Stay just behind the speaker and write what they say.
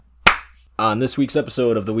On this week's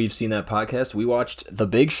episode of the We've Seen That podcast, we watched The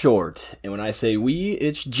Big Short. And when I say we,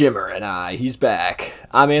 it's Jimmer and I. He's back.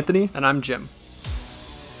 I'm Anthony. And I'm Jim.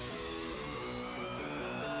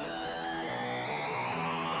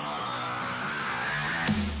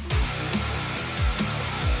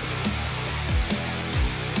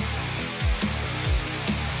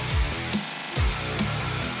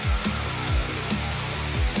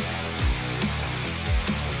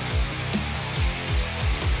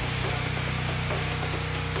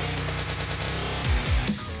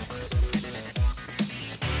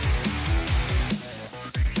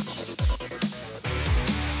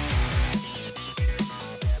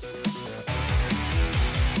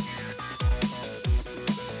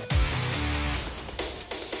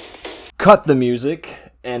 Cut the music,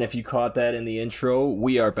 and if you caught that in the intro,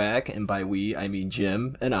 we are back, and by we, I mean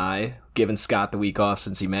Jim and I, giving Scott the week off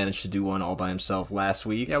since he managed to do one all by himself last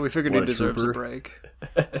week. Yeah, we figured he deserves a break,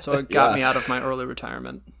 so it got me out of my early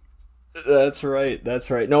retirement. That's right.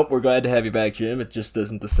 Nope, we're glad to have you back, Jim. It just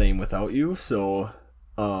isn't the same without you, so,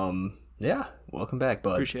 yeah, welcome back,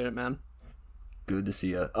 bud. Appreciate it, man. Good to see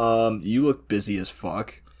you. You look busy as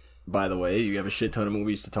fuck, by the way. You have a shit ton of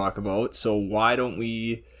movies to talk about, so why don't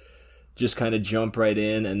we just kind of jump right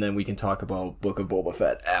in, and then we can talk about Book of Boba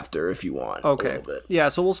Fett after, if you want. Okay. A little bit. Yeah,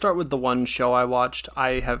 so we'll start with the one show I watched.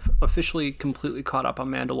 I have officially completely caught up on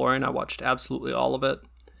Mandalorian. I watched absolutely all of it.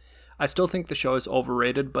 I still think the show is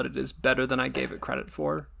overrated, but it is better than I gave it credit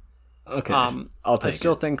for. Okay, I'll take it. I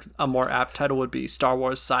still think a more apt title would be Star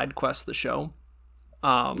Wars Side Quest, the show.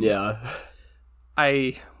 Yeah.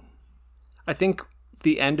 I think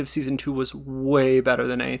the end of season 2 was way better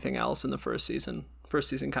than anything else in the first season. First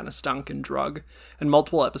season kind of stunk and drug, and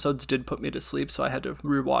multiple episodes did put me to sleep, so I had to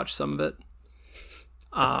rewatch some of it.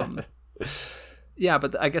 Yeah,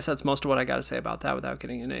 but I guess that's most of what I got to say about that without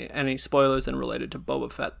getting any spoilers and related to Boba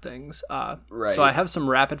Fett things. Right. So I have some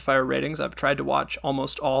rapid fire ratings. I've tried to watch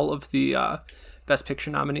almost all of the Best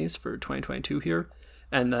Picture nominees for 2022 here,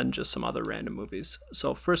 and then just some other random movies.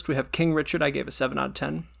 So first we have King Richard. I gave a 7 out of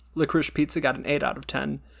 10. Licorice Pizza got an 8 out of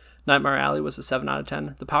 10. Nightmare Alley was a 7 out of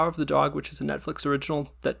 10. The Power of the Dog, which is a Netflix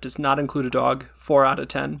original that does not include a dog, 4 out of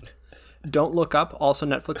 10. Don't Look Up, also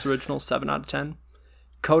Netflix original, 7 out of 10.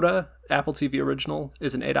 Coda, Apple TV original,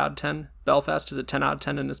 is an 8 out of 10. Belfast is a 10 out of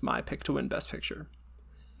 10 and is my pick to win Best Picture.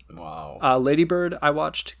 Wow. Lady Bird, I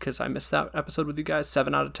watched because I missed that episode with you guys,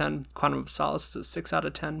 7 out of 10. Quantum of Solace is a 6 out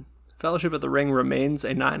of 10. Fellowship of the Ring remains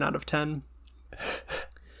a 9 out of 10.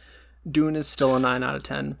 Dune is still a 9 out of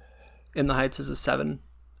 10. In the Heights is a 7.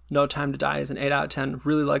 No Time to Die is an 8 out of 10.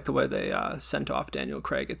 Really like the way they sent off Daniel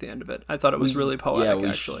Craig at the end of it. I thought it was really poetic,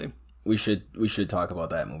 actually. We should talk about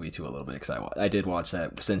that movie too a little bit, because I did watch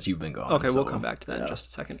that since you've been gone. Okay, we'll come back to that in just a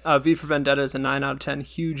second. V for Vendetta is a 9 out of 10.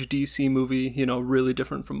 Huge DC movie, really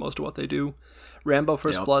different from most of what they do. Rambo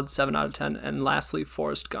First Blood, 7 out of 10. And lastly,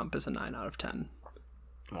 Forrest Gump is a 9 out of 10.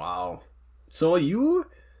 Wow. So you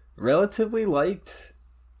relatively liked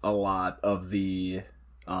a lot of the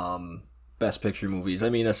Best Picture movies. I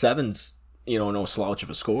mean, a 7's, no slouch of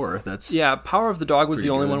a score. That's Power of the Dog was the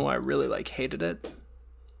only good one where I really hated it.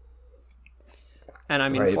 And I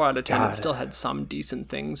mean, right. 4 out of 10, God. It still had some decent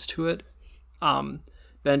things to it.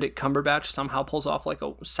 Benedict Cumberbatch somehow pulls off like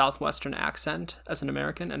a Southwestern accent as an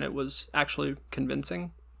American, and it was actually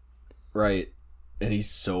convincing. Right. And he's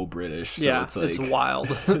so British. So yeah, it's wild.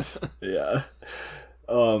 Yeah.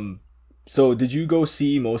 So did you go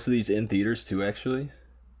see most of these in theaters too, actually?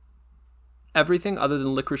 Everything other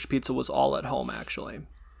than Licorice Pizza was all at home, actually.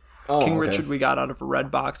 Oh, King okay. Richard we got out of a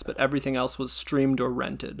Redbox, but everything else was streamed or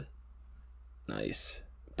rented. Nice.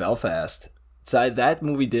 Belfast. So that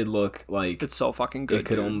movie did look like It's so fucking good. it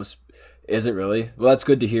could almost. Is it really? Well, that's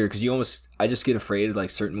good to hear, because I just get afraid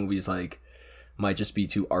of certain movies might just be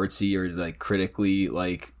too artsy or critically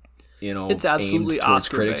it's absolutely aimed towards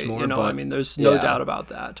Oscar critics bait, more. but, I mean, there's no doubt about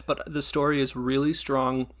that. But the story is really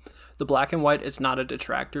strong. The black and white is not a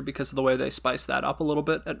detractor because of the way they spice that up a little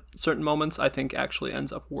bit at certain moments. I think actually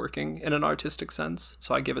ends up working in an artistic sense.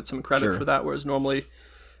 So I give it some credit for that, whereas normally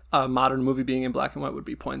a modern movie being in black and white would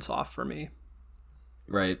be points off for me.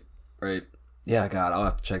 Right. Yeah, God, I'll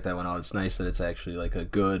have to check that one out. It's nice that it's actually a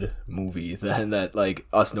good movie that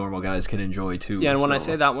us normal guys can enjoy too. Yeah, and when I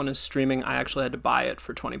say that one is streaming, I actually had to buy it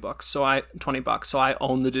for $20. So I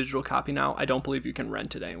own the digital copy now. I don't believe you can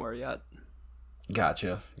rent it anywhere yet.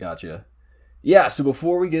 Gotcha. Yeah, so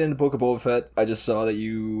before we get into Book of Boba Fett, I just saw that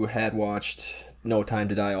you had watched No Time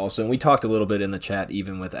to Die also, and we talked a little bit in the chat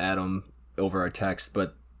even with Adam over our text,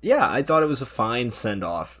 but yeah, I thought it was a fine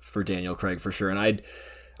send-off for Daniel Craig for sure, and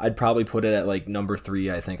I'd probably put it at like number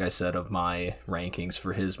 3, I think I said, of my rankings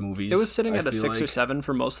for his movies. It was sitting at a feel 6 or 7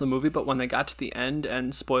 for most of the movie, but when they got to the end,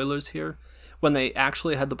 and spoilers here, when they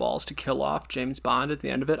actually had the balls to kill off James Bond at the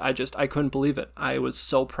end of it, I couldn't believe it. I was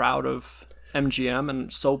so proud of MGM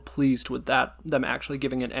and so pleased with that, them actually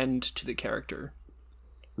giving an end to the character.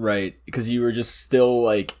 Right, because you were just still,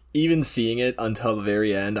 like, even seeing it until the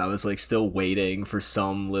very end, I was, like, still waiting for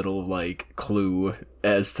some little, like, clue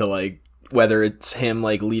as to, like, whether it's him,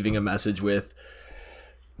 like, leaving a message with,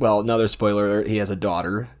 well, another spoiler alert, he has a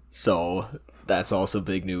daughter, so that's also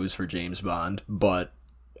big news for James Bond, but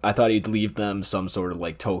I thought he'd leave them some sort of,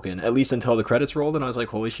 like, token, at least until the credits rolled, and I was like,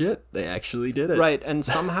 holy shit, they actually did it. Right, and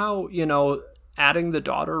somehow, adding the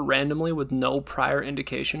daughter randomly with no prior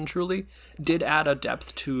indication truly did add a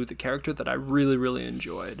depth to the character that I really, really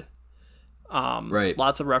enjoyed. Right.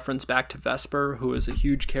 Lots of reference back to Vesper, who is a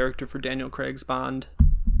huge character for Daniel Craig's Bond.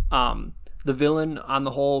 The villain, on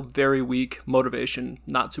the whole, very weak. Motivation,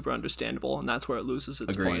 not super understandable, and that's where it loses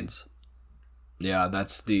its points. Yeah,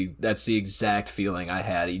 that's the exact feeling I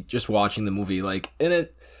had just watching the movie. Like, and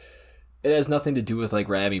it has nothing to do with, like,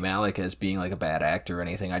 Rami Malek as being, like, a bad actor or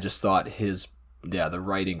anything. I just thought the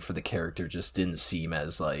writing for the character just didn't seem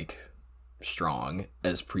as, like, strong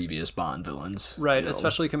as previous Bond villains. Right,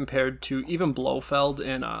 especially compared to even Blofeld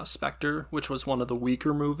in Spectre, which was one of the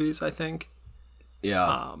weaker movies, I think.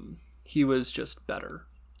 Yeah. He was just better.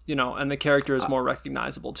 And the character is more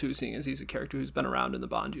recognizable, too, seeing as he's a character who's been around in the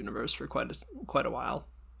Bond universe for quite a while.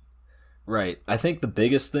 Right. I think the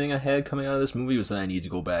biggest thing I had coming out of this movie was that I need to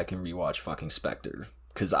go back and rewatch fucking Spectre.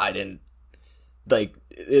 Because I didn't... Like,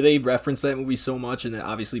 they reference that movie so much, and it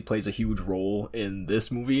obviously plays a huge role in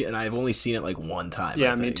this movie, and I've only seen it, like, one time.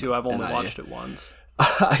 Yeah, me too. I've only watched it once.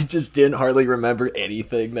 I just didn't hardly remember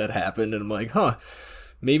anything that happened, and I'm like,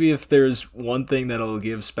 maybe if there's one thing that'll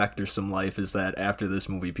give Spectre some life is that after this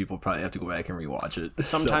movie, people probably have to go back and rewatch it.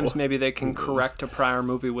 Sometimes maybe they can correct a prior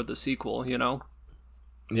movie with a sequel,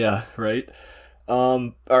 Yeah, right.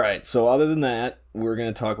 All right, so other than that, we're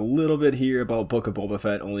going to talk a little bit here about Book of Boba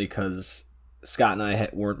Fett, only because Scott and I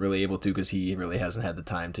weren't really able to, because he really hasn't had the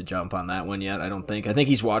time to jump on that one yet, I don't think. I think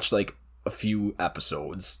he's watched, like, a few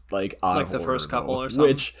episodes, like, out of the order, first couple or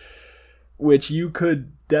something. Which you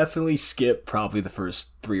could definitely skip probably the first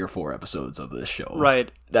 3 or 4 episodes of this show.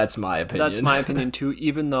 Right. That's my opinion. That's my opinion, too.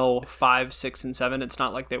 Even though 5, 6, and 7, it's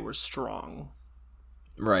not like they were strong.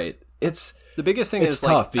 Right. The biggest thing is,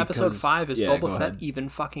 like, episode 5, is Boba Fett even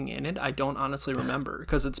fucking in it? I don't honestly remember,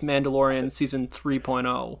 because it's Mandalorian season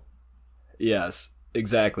 3.0. Yes,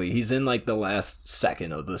 exactly. He's in, like, the last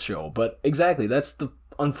second of the show. But exactly, that's the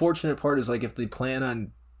unfortunate part, is, like, if they plan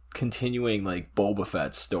on continuing, like, Boba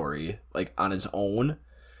Fett's story, like, on his own,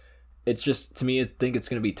 it's just, to me, I think it's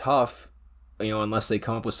going to be tough, unless they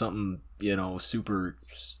come up with something, super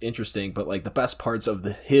interesting. But, like, the best parts of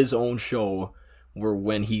his own show were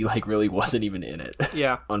when he, like, really wasn't even in it.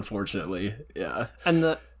 Yeah. Unfortunately. Yeah. And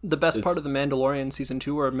the best part of the Mandalorian season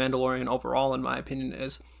 2, or Mandalorian overall, in my opinion,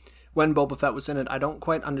 is when Boba Fett was in it, I don't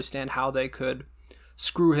quite understand how they could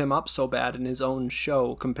screw him up so bad in his own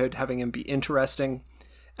show compared to having him be interesting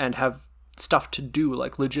and have stuff to do,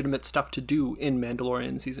 like legitimate stuff to do in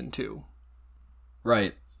Mandalorian season 2.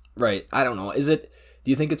 Right. I don't know. Do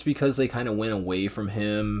you think it's because they kind of went away from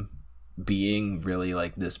him being really,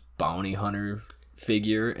 like, this bounty hunter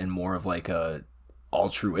figure and more of, like, a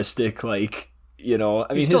altruistic, like, I mean,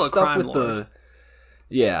 He's still his a stuff crime with lord.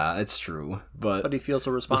 Yeah, it's true. But he feels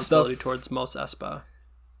a responsibility towards Mos Espa.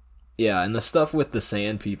 Yeah, and the stuff with the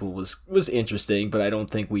Sand People was interesting, but I don't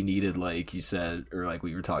think we needed, like you said, or like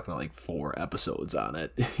we were talking about, like 4 episodes on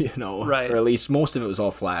it, Right. Or at least most of it was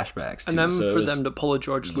all flashbacks, too. And then for them to pull a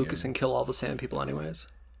George Lucas and kill all the Sand People anyways.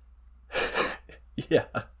 Yeah,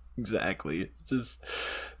 exactly.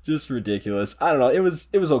 Just ridiculous. I don't know. It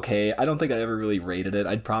was okay. I don't think I ever really rated it.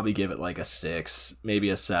 I'd probably give it like a 6, maybe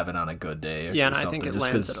a 7 on a good day. Yeah, and I think it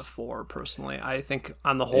lands at a 4 personally. I think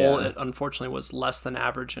on the whole, it unfortunately was less than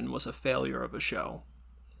average and was a failure of a show.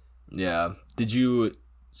 Yeah.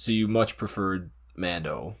 So you much preferred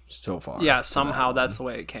Mando so far? Yeah, somehow that's the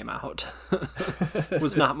way it came out.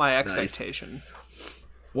 Was not my expectation. Nice.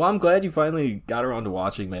 Well, I'm glad you finally got around to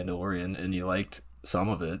watching Mandalorian and you liked some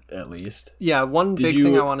of it, at least. Yeah, one big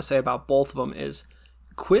thing I want to say about both of them is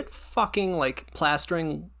quit fucking, like,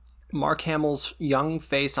 plastering Mark Hamill's young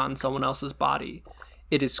face on someone else's body.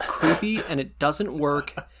 It is creepy and it doesn't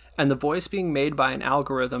work, and the voice being made by an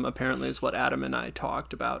algorithm apparently is what Adam and I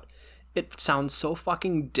talked about. It sounds so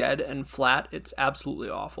fucking dead and flat, it's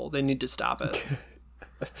absolutely awful. They need to stop it.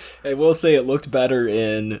 I will say it looked better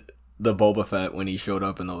in the Boba Fett when he showed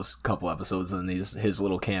up in those couple episodes and his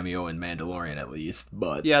little cameo in Mandalorian at least.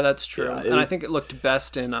 But yeah, that's true. Yeah, and I think it looked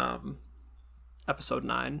best in episode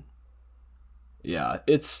 9. Yeah,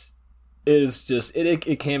 it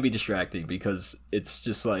can be distracting because it's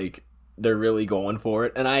just like they're really going for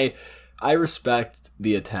it, and I respect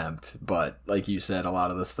the attempt, but like you said, a lot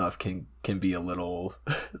of the stuff can be a little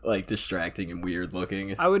like distracting and weird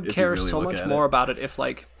looking. I would care really so much more about it if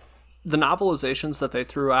like the novelizations that they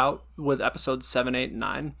threw out with episodes 7, 8, and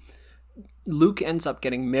 9, Luke ends up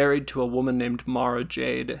getting married to a woman named Mara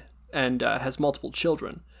Jade and has multiple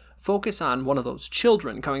children. Focus on one of those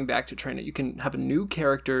children coming back to train it. You can have a new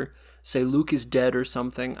character, say Luke is dead or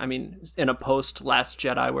something. I mean, in a post Last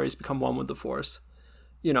Jedi where he's become one with the Force.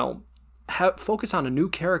 You know, focus on a new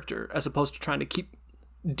character as opposed to trying to keep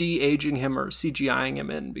de-aging him or CGIing him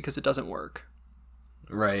in because it doesn't work.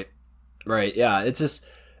 Right. Yeah, it's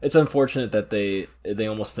unfortunate that they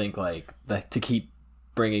almost think like that to keep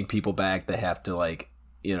bringing people back they have to like,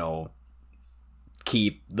 you know,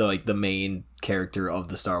 keep the main character of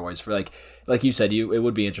the Star Wars for like you said, it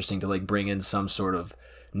would be interesting to like bring in some sort of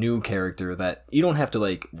new character that you don't have to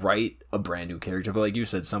like write a brand new character, but like you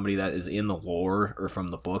said, somebody that is in the lore or from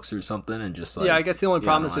the books or something, and just like, yeah, I guess the only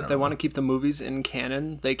problem is if they want to keep the movies in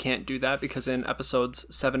canon, they can't do that because in episodes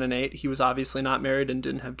 7 and 8 he was obviously not married and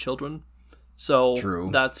didn't have children. So True.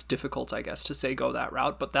 That's difficult, I guess, to say go that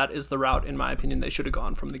route, but that is the route, in my opinion, they should have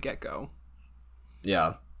gone from the get-go.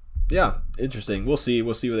 Yeah, interesting. We'll see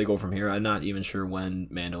where they go from here. I'm not even sure when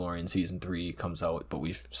Mandalorian season 3 comes out, but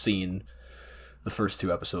we've seen the first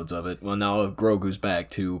 2 episodes of it. Well, now Grogu's back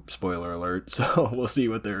too, spoiler alert, so we'll see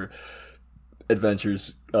what their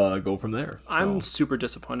adventures go from there. So. I'm super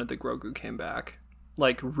disappointed that Grogu came back.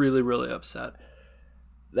 Like, really, really upset.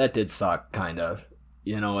 That did suck, kind of.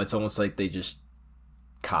 You know, it's almost like they just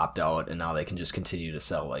copped out and now they can just continue to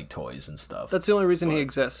sell like toys and stuff. That's the only reason he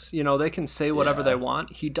exists. You know, they can say whatever they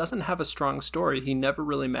want. He doesn't have a strong story. He never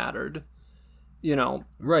really mattered. You know.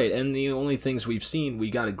 Right, and the only things we've seen, we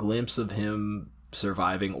got a glimpse of him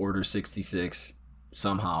surviving Order 66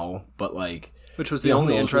 somehow, but like... Which was the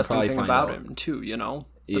only interesting thing about him, too, you know?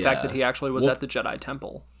 The fact that he actually was at the Jedi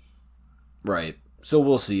Temple. Right. So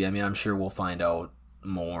we'll see. I mean, I'm sure we'll find out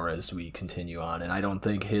more as we continue on, and I don't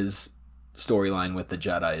think his storyline with the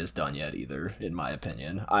Jedi is done yet either, in my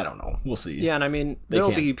opinion. I don't know. We'll see. Yeah, and I mean,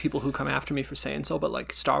 there'll be people who come after me for saying so, but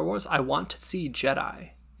like Star Wars, I want to see Jedi,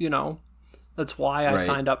 you know? That's why I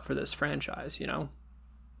signed up for this franchise, you know?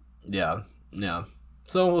 Yeah.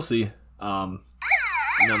 So we'll see.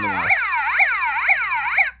 Nonetheless.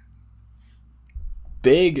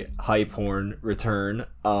 Big hype horn return.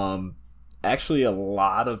 Actually a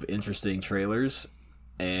lot of interesting trailers,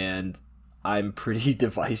 and I'm pretty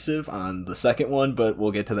divisive on the second one, but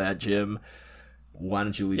we'll get to that. Jim, why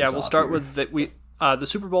don't you lead us off? Yeah, we'll start here? with the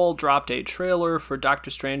Super Bowl dropped a trailer for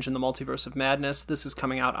Doctor Strange in the Multiverse of Madness. This is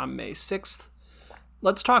coming out on May 6th.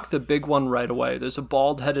 Let's talk the big one right away. There's a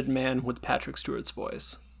bald-headed man with Patrick Stewart's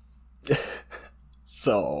voice.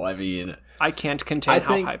 So, I mean... I can't contain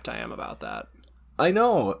how hyped I am about that. I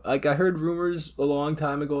know. Like, I heard rumors a long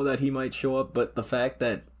time ago that he might show up, but the fact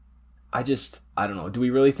that I don't know. Do we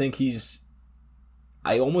really think he's...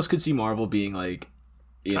 I almost could see Marvel being like,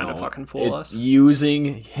 trying to fucking fool us.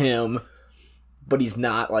 Using him, but he's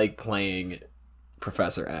not like playing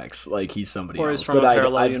Professor X. Like he's somebody else. Or he's from a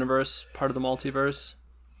parallel universe, part of the multiverse.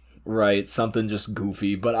 Right. Something just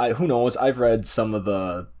goofy. But who knows? I've read some of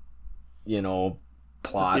the,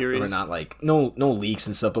 plot, or not like, no leaks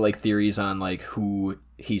and stuff, but like theories on like who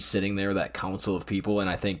he's sitting there, that council of people. And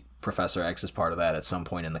I think Professor X is part of that at some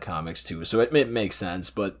point in the comics too. So it makes sense.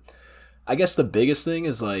 But I guess the biggest thing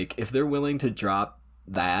is like, if they're willing to drop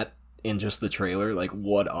that in just the trailer, like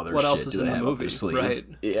what else is do in they the have movie? up their sleeve? Right.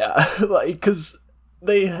 Yeah, like because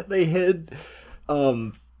they hid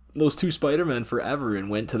those 2 Spider-Men forever and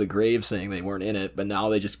went to the grave saying they weren't in it, but now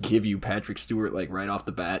they just give you Patrick Stewart like right off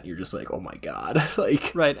the bat, and you're just like, oh my god.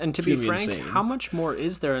 Like, right. And to be frank, insane. How much more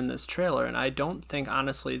is there in this trailer? And I don't think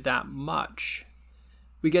honestly that much.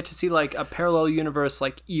 We get to see like a parallel universe,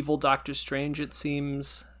 like evil Doctor Strange, it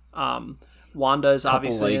seems. Wanda is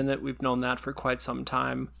obviously in it. We've known that for quite some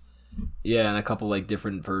time. Yeah, and a couple like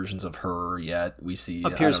different versions of her yet we see.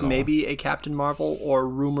 Appears maybe a Captain Marvel, or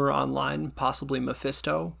rumor online, possibly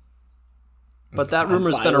Mephisto. But that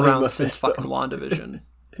rumor's been around since fucking WandaVision.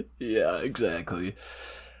 Yeah, exactly.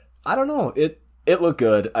 I don't know. It looked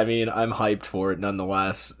good. I mean, I'm hyped for it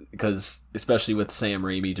nonetheless, because especially with Sam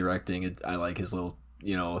Raimi directing it, I like his little,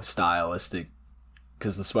 stylistic,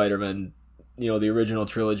 because the Spider-Man, the original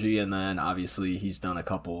trilogy, and then obviously he's done a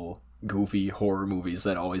couple goofy horror movies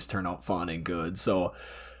that always turn out fun and good. So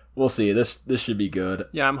we'll see. This should be good.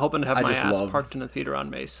 Yeah, I'm hoping to have my ass love... parked in a theater on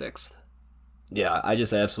May 6th. Yeah, I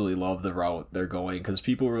just absolutely love the route they're going, because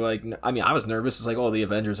people were like, I mean, I was nervous. It's like, oh, the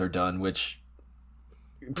Avengers are done, which,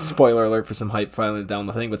 spoiler alert for some hype finally down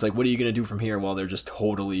the thing, but it's like, what are you going to do from here while they're just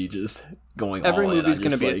totally just going Every all in? movie's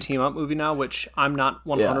going to be a team-up movie now, which I'm not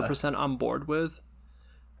 100% on board with.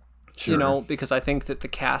 Sure. You know, because I think that the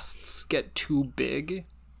casts get too big.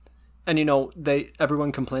 And, you know,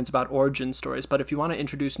 everyone complains about origin stories, but if you want to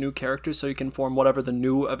introduce new characters so you can form whatever the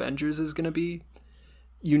new Avengers is going to be,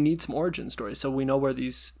 you need some origin stories so we know where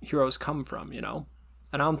these heroes come from, you know?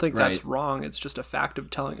 And I don't think that's wrong. It's just a fact of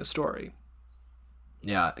telling a story.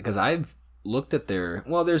 Yeah, because I've looked at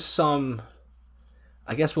there's some,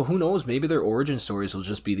 I guess, well, who knows? Maybe their origin stories will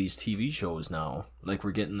just be these TV shows now. Like,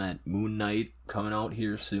 we're getting that Moon Knight coming out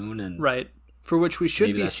here soon. And right. For which we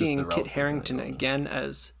should be seeing Kit Harington again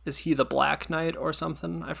as, is he the Black Knight or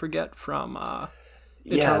something? I forget, from Eternals.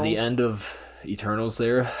 Yeah, the end of Eternals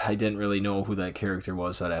there. I didn't really know who that character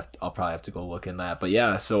was, so I'll probably have to go look in that. But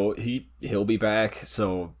yeah, so he'll be back.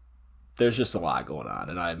 So there's just a lot going on,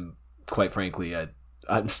 and I'm, quite frankly,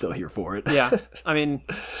 I'm still here for it. Yeah, I mean,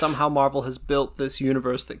 somehow Marvel has built this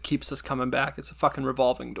universe that keeps us coming back. It's a fucking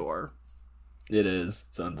revolving door. It is.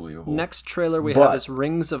 It's unbelievable. Next trailer we have is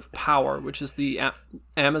Rings of Power, which is the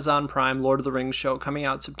Amazon Prime Lord of the Rings show coming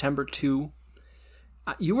out September 2.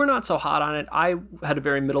 You were not so hot on it. I had a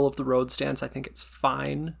very middle-of-the-road stance. I think it's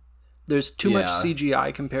fine. There's too much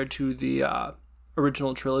CGI compared to the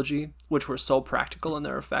original trilogy, which were so practical in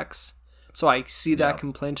their effects. So I see that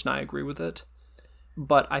complaint, and I agree with it.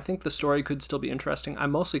 But I think the story could still be interesting.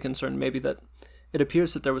 I'm mostly concerned maybe that it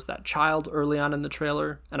appears that there was that child early on in the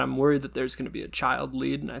trailer, and I'm worried that there's going to be a child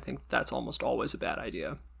lead, and I think that's almost always a bad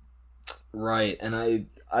idea. Right, and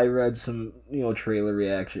I read some, trailer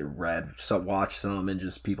reaction, watched some, and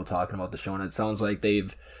just people talking about the show, and it sounds like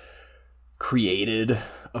they've created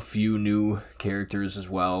a few new characters as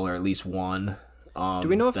well, or at least one. Do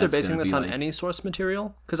we know if they're basing this on any source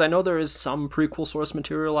material? Because I know there is some prequel source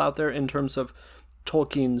material out there in terms of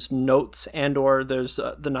Tolkien's notes, and or there's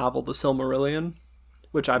the novel The Silmarillion,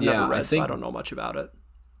 which I've never read, so I don't know much about it.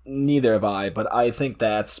 Neither have I, but I think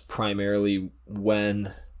that's primarily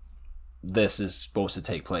when this is supposed to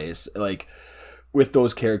take place, like with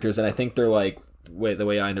those characters. And I think they're like, the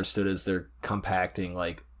way I understood is they're compacting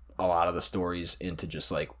like a lot of the stories into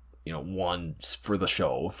just like, one for the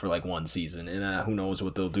show for like one season, and who knows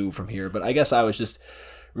what they'll do from here. But I guess I was just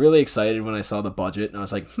really excited when I saw the budget, and I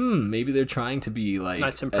was like, maybe they're trying to be like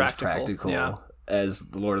nice and as practical as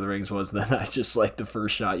the Lord of the Rings was. Then I just like the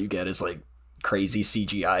first shot you get is like crazy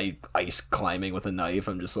CGI ice climbing with a knife.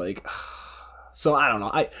 I'm just like, so I don't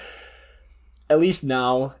know. At least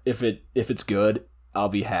now, if it's good, I'll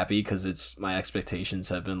be happy, because my expectations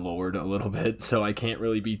have been lowered a little bit, so I can't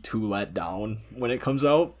really be too let down when it comes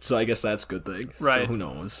out. So I guess that's a good thing. Right. So who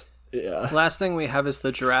knows? Yeah. Last thing we have is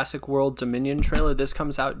the Jurassic World Dominion trailer. This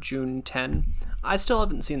comes out June 10. I still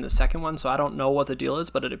haven't seen the second one, so I don't know what the deal is,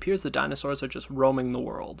 but it appears the dinosaurs are just roaming the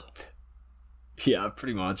world. Yeah,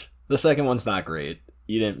 pretty much. The second one's not great.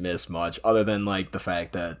 You didn't miss much, other than like the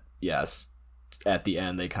fact that, yes, at the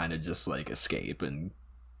end they kind of just like escape and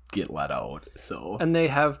get let out. So, and they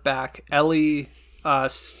have back Ellie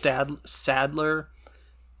Sadler,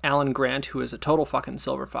 Alan Grant, who is a total fucking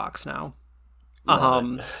silver fox now,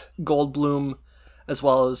 Goldblum, as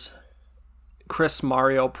well as Chris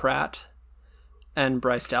Mario Pratt and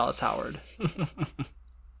Bryce Dallas Howard.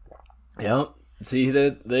 Yep. See,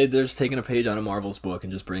 they're just taking a page out of Marvel's book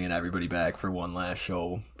and just bringing everybody back for one last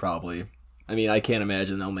show, probably. I mean, I can't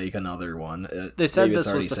imagine they'll make another one. They said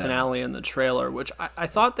this was the finale in the trailer, which I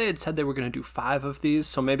thought they had said they were going to do 5 of these,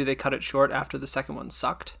 so maybe they cut it short after the second one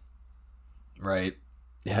sucked. Right.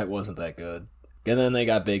 Yeah, it wasn't that good. And then they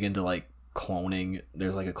got big into, like, cloning.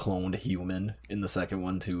 There's, like, a cloned human in the second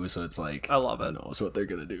one, too, so it's like... I love it. Who knows what they're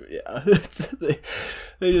going to do. Yeah.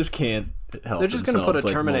 they just can't help They're just going to put a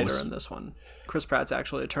Terminator like in this one. Chris Pratt's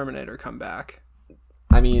actually a Terminator comeback.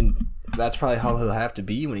 I mean, that's probably how he'll have to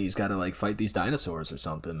be when he's got to, like, fight these dinosaurs or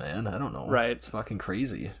something, man. I don't know. Right. It's fucking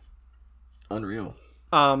crazy. Unreal.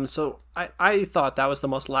 So I thought that was the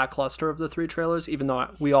most lackluster of the 3 trailers, even though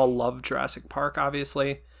we all love Jurassic Park,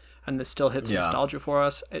 obviously, and this still hits nostalgia for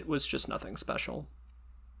us. It was just nothing special.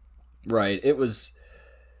 Right. It was,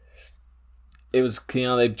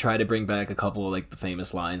 they tried to bring back a couple of, like, the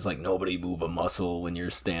famous lines, like, nobody move a muscle when you're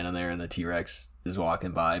standing there and the T-Rex is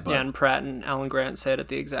walking by. But and Pratt and Alan Grant say it at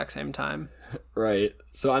the exact same time. Right.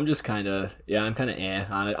 So I'm just kind of,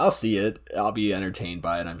 on it. I'll see it. I'll be entertained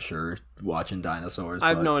by it, I'm sure, watching dinosaurs. I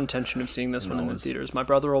have no intention of seeing this one in the theaters. My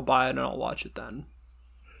brother will buy it and I'll watch it then.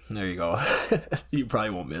 There you go. You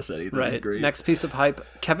probably won't miss anything. Right. Great. Next piece of hype: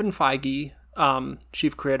 Kevin Feige,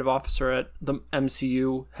 chief creative officer at the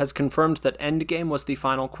MCU, has confirmed that Endgame was the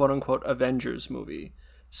final quote-unquote Avengers movie.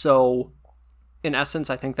 So, in essence,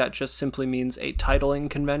 I think that just simply means a titling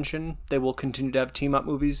convention. They will continue to have team-up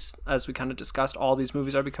movies. As we kind of discussed, all these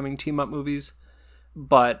movies are becoming team-up movies.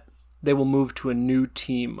 But they will move to a new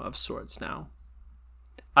team of sorts now.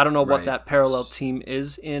 I don't know what that parallel team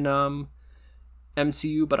is in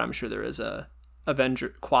MCU, but I'm sure there is a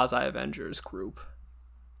quasi-Avengers group.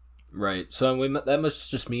 Right. So that must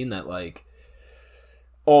just mean that, like...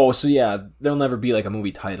 Oh, so yeah, there'll never be like a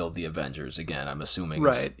movie titled The Avengers again, I'm assuming.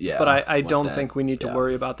 Right. Yeah. But I don't think we need to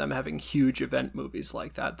worry about them having huge event movies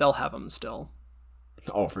like that. They'll have them still.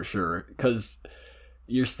 Oh, for sure. Because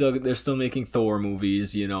they're still making Thor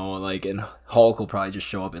movies, you know, like, and Hulk will probably just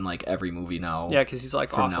show up in like every movie now. Yeah, because he's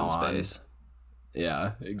like off in space.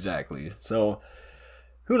 Yeah, exactly. So,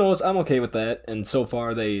 who knows? I'm okay with that. And so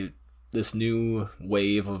far, this new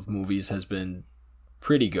wave of movies has been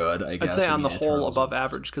pretty good, I guess. I'd say on the whole above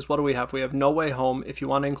average, because what do we have? We have No Way Home, if you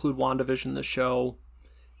want to include WandaVision, the show,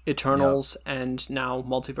 Eternals, and now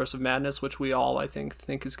Multiverse of Madness, which we all, I think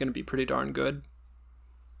is going to be pretty darn good.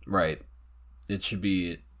 Right. It should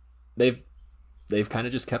be... They've kind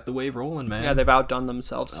of just kept the wave rolling, man. Yeah, they've outdone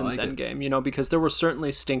themselves since Endgame, you know, because there were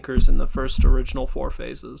certainly stinkers in the first original 4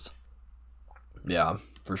 phases. Yeah,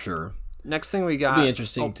 for sure. Next thing we got... It'll be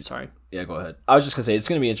interesting. Sorry. Yeah, go ahead. I was just going to say, it's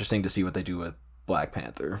going to be interesting to see what they do with Black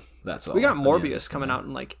Panther. That's all. We got Morbius coming out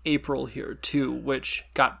in like April here too, which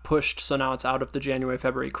got pushed, so now it's out of the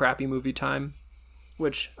January-February crappy movie time,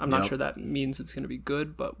 which I'm not sure that means it's going to be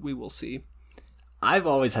good, but we will see. I've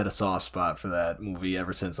always had a soft spot for that movie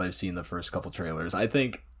ever since I've seen the first couple trailers. I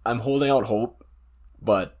think I'm holding out hope,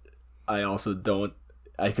 but I also don't...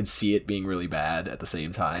 I could see it being really bad at the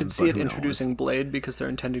same time. Could see it introducing Blade because they're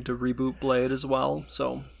intending to reboot Blade as well,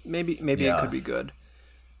 so maybe it could be good.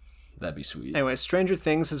 That'd be sweet. Anyway, Stranger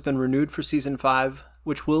Things has been renewed for Season 5,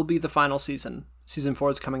 which will be the final season. Season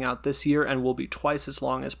 4 is coming out this year and will be twice as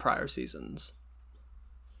long as prior seasons.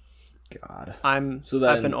 God. I've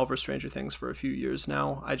been over Stranger Things for a few years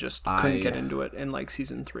now. I just couldn't get into it in like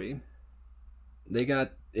Season 3.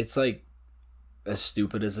 It's like, as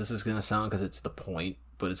stupid as this is going to sound because it's the point,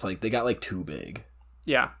 but it's like they got like too big.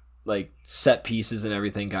 Yeah. Like set pieces and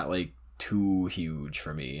everything got like too huge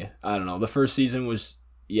for me. I don't know. The first season was...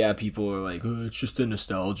 Yeah, people are like, oh, it's just a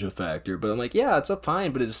nostalgia factor. But I'm like, yeah, it's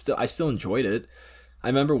fine, but I still enjoyed it. I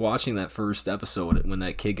remember watching that first episode when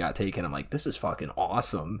that kid got taken. I'm like, this is fucking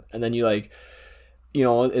awesome. And then you like, you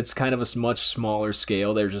know, it's kind of a much smaller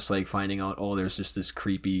scale. They're just like finding out, oh, there's just this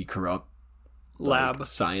creepy, corrupt lab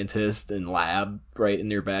scientist and lab right in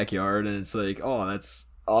your backyard. And it's like, oh,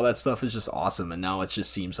 all that stuff is just awesome. And now it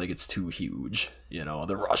just seems like it's too huge. You know,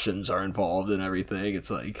 the Russians are involved in everything.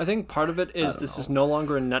 It's like... I think part of it is is no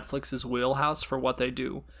longer in Netflix's wheelhouse for what they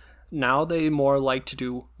do. Now they more like to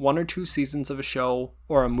do 1 or 2 seasons of a show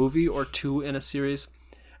or a movie or 2 in a series,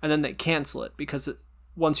 and then they cancel it because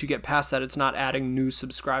once you get past that, it's not adding new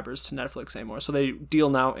subscribers to Netflix anymore. So they deal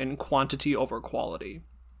now in quantity over quality.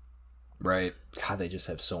 Right. God, they just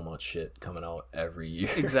have so much shit coming out every year.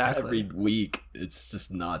 Exactly. Every week. It's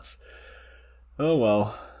just nuts. Oh,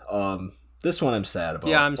 well. This one I'm sad about.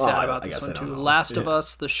 Yeah, I'm sad about this one too. Last of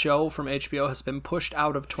Us, the show from HBO, has been pushed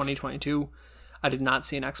out of 2022. I did not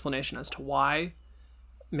see an explanation as to why.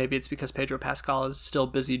 Maybe it's because Pedro Pascal is still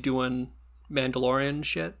busy doing Mandalorian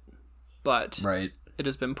shit. But it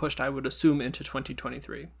has been pushed, I would assume, into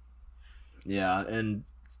 2023. Yeah, and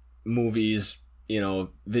movies... You know,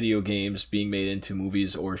 video games being made into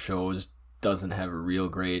movies or shows doesn't have a real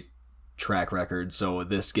great track record, so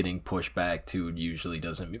this getting pushed back to usually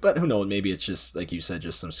doesn't. But who knows? Maybe it's just, like you said,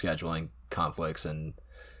 just some scheduling conflicts and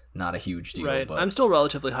not a huge deal. Right. But I'm still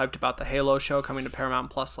relatively hyped about the Halo show coming to Paramount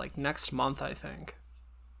Plus like next month, I think.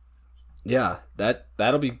 Yeah,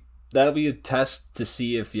 that'll be a test to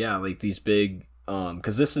see if like these big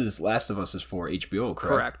because this is Last of Us is for HBO, correct?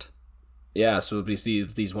 Correct. Yeah, so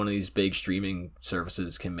if these one of these big streaming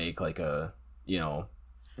services can make like a, you know,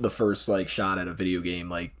 the first like shot at a video game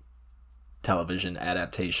like television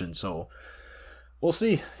adaptation, so we'll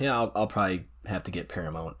see. Yeah, I'll probably have to get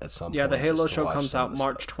Paramount at some point. Yeah, the Halo show comes out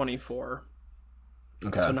March 24.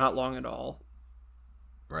 Okay. So not long at all.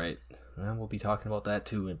 Right. Well, we'll be talking about that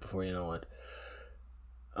too before you know it.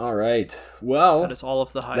 All right. Well, that is all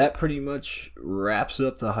of the hype. That pretty much wraps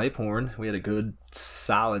up the hype horn. We had a good,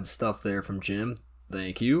 solid stuff there from Jim.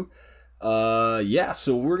 Thank you.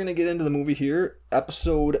 So we're going to get into the movie here.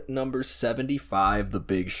 Episode number 75, The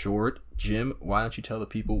Big Short. Jim, why don't you tell the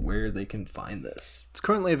people where they can find this? It's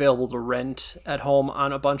currently available to rent at home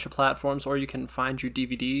on a bunch of platforms, or you can find your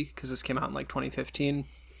DVD because this came out in like 2015.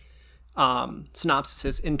 Synopsis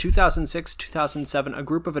is, in 2006-2007, a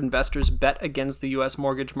group of investors bet against the U.S.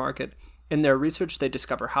 mortgage market. In their research, they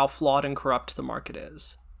discover how flawed and corrupt the market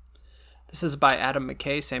is. This is by Adam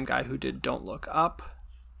McKay, same guy who did Don't Look Up,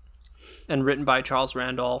 and written by Charles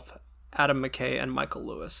Randolph, Adam McKay, and Michael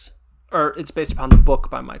Lewis. Or it's based upon the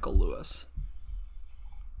book by Michael Lewis.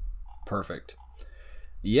 Perfect.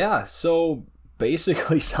 Yeah, so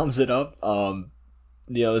basically sums it up.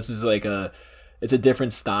 This is like it's a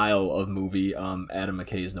different style of movie. Adam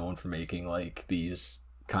McKay is known for making like these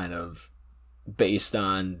kind of based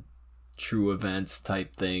on true events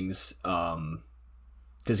type things.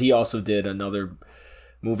 Because he also did another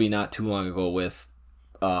movie not too long ago with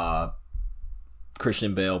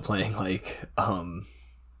Christian Bale playing like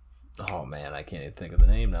oh man, I can't even think of the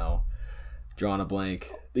name now. Drawing a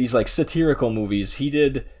blank. These like satirical movies. He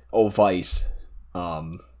did Vice.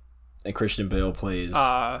 And Christian Bale plays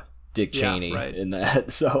Dick Cheney in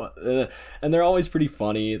that. So and they're always pretty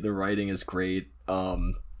funny. The writing is great.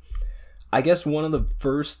 I guess one of the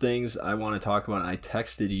first things I want to talk about, and I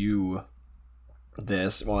texted you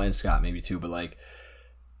this, well, and Scott maybe too, but like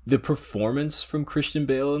the performance from Christian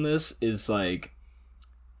Bale in this is like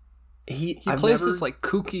he plays this like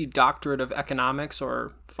kooky doctorate of economics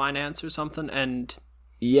or finance or something, and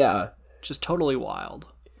just totally wild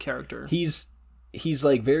character. He's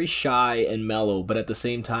like very shy and mellow, but at the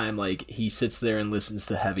same time, like he sits there and listens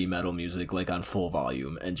to heavy metal music like on full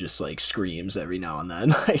volume and just like screams every now and then.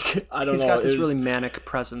 Like I don't know. He's got this really manic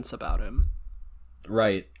presence about him.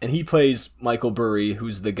 Right. And he plays Michael Burry,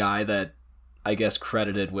 who's the guy that I guess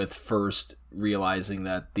credited with first realizing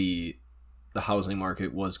that the housing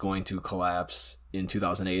market was going to collapse in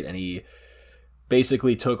 2008, and he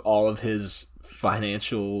basically took all of his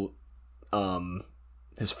financial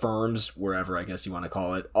his firms, wherever I guess you want to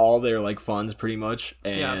call it, all their like funds pretty much,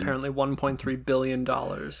 and apparently $1.3 billion,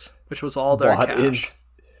 which was all their cash.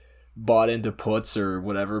 Bought into puts or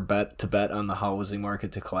whatever, bet on the housing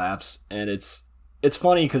market to collapse. And it's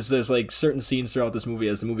funny because there's like certain scenes throughout this movie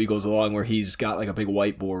as the movie goes along where he's got like a big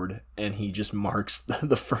whiteboard and he just marks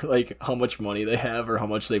like how much money they have or how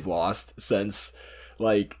much they've lost since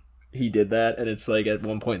like he did that. And it's like at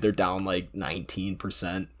one point they're down like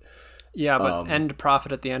 19%. Yeah, but end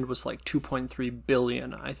profit at the end was like $2.3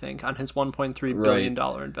 billion, I think. On his $1.3 billion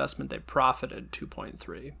investment, they profited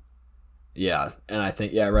 $2.3. Yeah, and I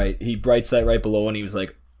think, right. He writes that right below, and he was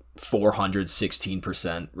like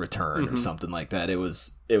 416% return or something like that. It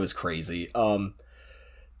was crazy.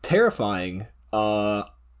 Terrifying.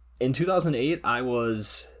 In 2008,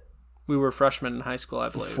 we were freshmen in high school, I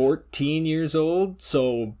believe. 14 years old,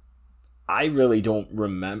 so I really don't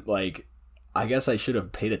remember, like, I guess I should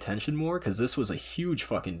have paid attention more because this was a huge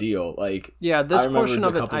fucking deal. Like, yeah, this portion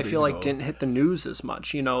of it I feel like didn't hit the news as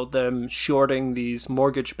much. You know, them shorting these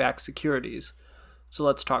mortgage-backed securities. So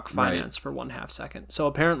let's talk finance for 1/2 second. So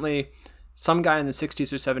apparently, some guy in the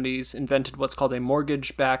 60s or 70s invented what's called a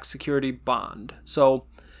mortgage-backed security bond. So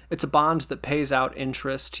it's a bond that pays out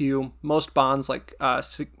interest to you. Most bonds, like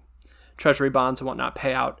treasury bonds and whatnot,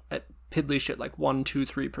 pay out at piddly shit like 1%, 2%,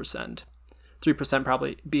 3%. 3%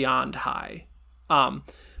 probably beyond high.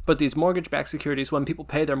 But these mortgage-backed securities, when people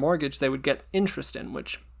pay their mortgage, they would get interest in,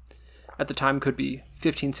 which at the time could be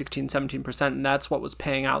 15, 16, 17%, and that's what was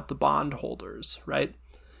paying out the bond holders, right?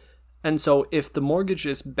 And so if the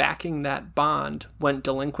mortgages backing that bond went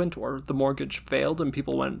delinquent or the mortgage failed and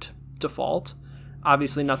people went default,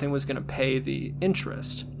 obviously nothing was going to pay the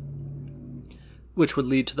interest, which would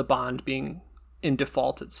lead to the bond being in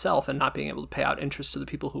default itself and not being able to pay out interest to the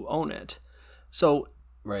people who own it. So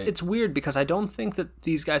It's weird because I don't think that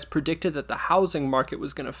these guys predicted that the housing market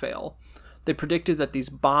was going to fail. They predicted that these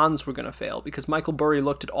bonds were going to fail because Michael Burry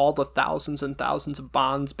looked at all the thousands and thousands of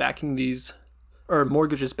bonds backing these, or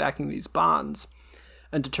mortgages backing these bonds,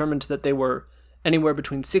 and determined that they were anywhere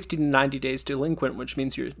between 60 to 90 days delinquent, which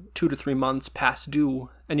means you're 2 to 3 months past due,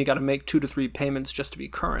 and you got to make 2 to 3 payments just to be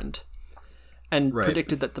current, and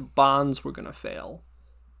predicted that the bonds were going to fail,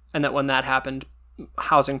 and that when that happened,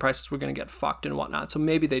 housing prices were going to get fucked and whatnot. So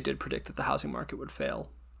maybe they did predict that the housing market would fail.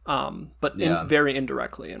 But very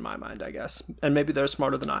indirectly in my mind, I guess. And maybe they're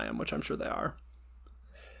smarter than I am, which I'm sure they are.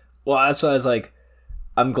 Well, that's why I was like,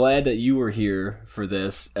 I'm glad that you were here for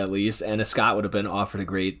this, at least. And Scott would have been offered a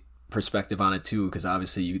great perspective on it, too, because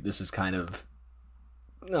obviously this is kind of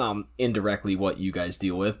indirectly what you guys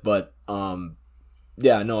deal with. But,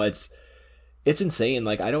 it's insane.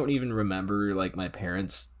 Like, I don't even remember, like, my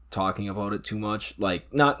parents talking about it too much,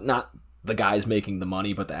 like not the guys making the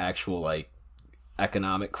money, but the actual like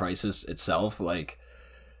economic crisis itself. Like,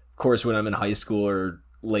 of course, when I'm in high school or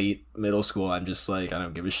late middle school, I'm just like, I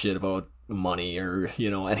don't give a shit about money or,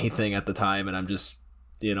 you know, anything at the time. And I'm just,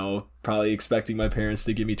 you know, probably expecting my parents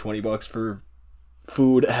to give me $20 for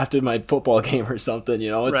food after my football game or something,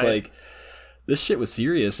 you know. It's like, this shit was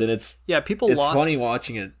serious. And it's lost funny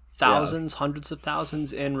watching it. Thousands, hundreds of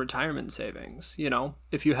thousands in retirement savings. You know,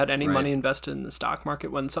 if you had any money invested in the stock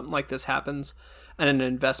market, when something like this happens and an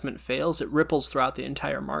investment fails, it ripples throughout the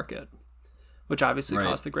entire market, which obviously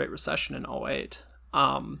caused the Great Recession in '08.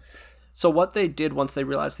 So what they did once they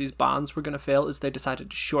realized these bonds were going to fail is they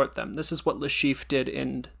decided to short them. This is what Le Chiffre did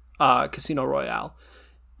in Casino Royale.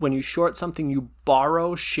 When you short something, you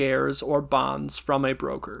borrow shares or bonds from a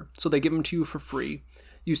broker. So they give them to you for free.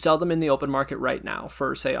 You sell them in the open market right now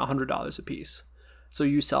for, say, $100 a piece. So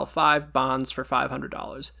you sell 5 bonds for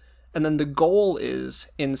 $500. And then the goal is,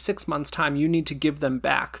 in 6 months' time, you need to give them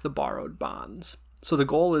back the borrowed bonds. So the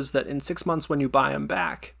goal is that in 6 months when you buy them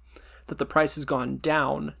back, that the price has gone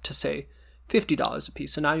down to, say, $50 a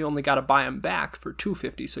piece. So now you only got to buy them back for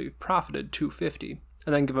 $250, so you've profited $250,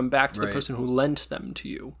 and then give them back to the person who lent them to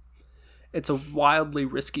you. It's a wildly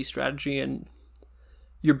risky strategy, and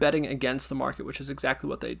you're betting against the market, which is exactly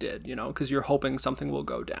what they did, you know, because you're hoping something will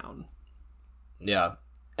go down. Yeah.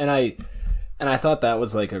 And I thought that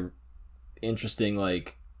was like a interesting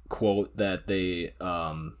like quote that they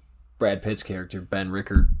Brad Pitt's character, Ben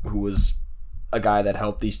Rickard, who was a guy that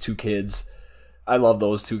helped these 2 kids. I love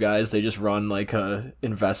those 2 guys. They just run like a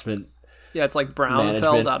investment. Yeah, it's like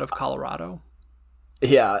Brownfeld out of Colorado.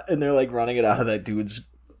 Yeah, and they're like running it out of that dude's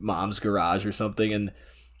mom's garage or something, and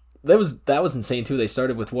that was insane too. They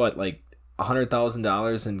started with what, like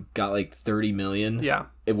 $100,000 and got like 30 million. Yeah,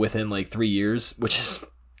 within like 3 years, which is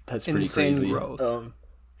that's pretty insane crazy growth.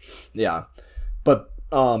 Yeah, but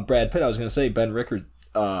Brad Pitt, I was gonna say Ben Rickard,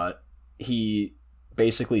 he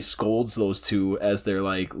basically scolds those 2 as they're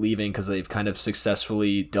like leaving because they've kind of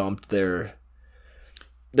successfully dumped their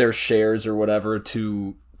shares or whatever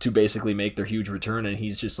to basically make their huge return, and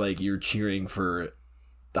he's just like, you're cheering for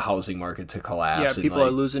the housing market to collapse. Yeah, people are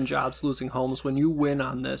losing jobs, losing homes. When you win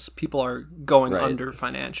on this, people are going under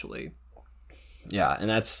financially. Yeah, and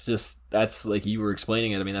that's like you were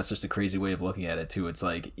explaining it. I mean, that's just a crazy way of looking at it too. It's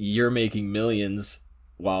like you're making millions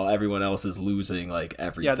while everyone else is losing like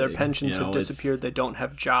everything. Yeah, their pensions have disappeared. They don't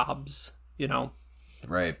have jobs, you know.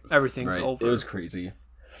 Right. Everything's over. It was crazy.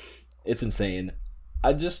 It's insane.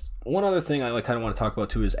 One other thing I like kind of want to talk about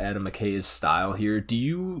too is Adam McKay's style here.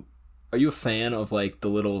 Are you a fan of like the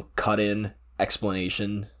little cut-in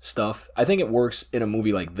explanation stuff? I think it works in a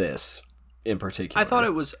movie like this in particular. I thought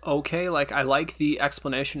it was okay. Like, I like the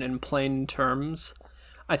explanation in plain terms.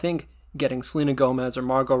 I think getting Selena Gomez or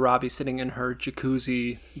Margot Robbie sitting in her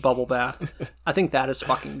jacuzzi bubble bath, I think that is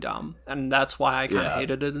fucking dumb. And that's why I kind of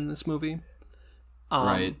hated it in this movie.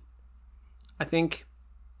 Right. I think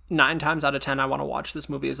 9 times out of 10 I want to watch this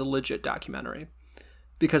movie as a legit documentary.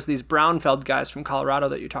 Because these Brownfeld guys from Colorado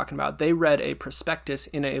that you're talking about, they read a prospectus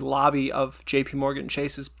in a lobby of JP Morgan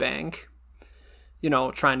Chase's bank, you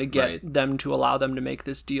know, trying to get them to allow them to make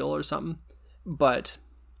this deal or something. But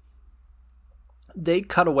they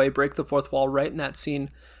cut away, break the fourth wall right in that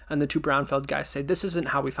scene, and the 2 Brownfeld guys say, this isn't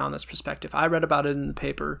how we found this prospectus. I read about it in the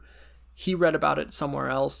paper. He read about it somewhere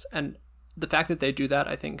else. And the fact that they do that,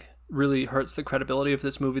 I think, really hurts the credibility of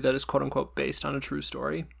this movie that is quote-unquote based on a true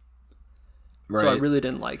story. Right. So I really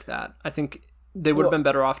didn't like that. I think they would have been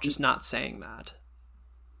better off just not saying that.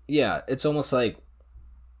 Yeah, it's almost like,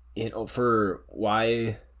 you know, for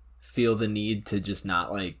why feel the need to just not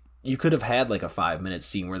like, you could have had like a 5-minute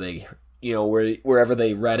scene where they, you know, wherever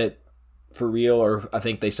they read it for real, or I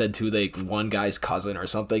think they said too, one guy's cousin or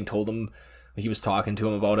something told him, he was talking to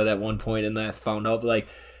him about it at one point, and that found out, like,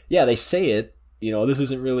 yeah, they say it, you know, this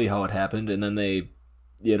isn't really how it happened, and then they,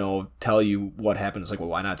 you know, tell you what happened. It's like, well,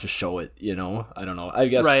 why not just show it, you know? I don't know. I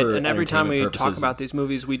guess right, and every time we talk about these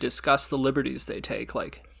movies, we discuss the liberties they take.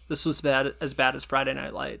 Like, this was as bad as Friday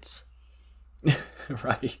Night Lights.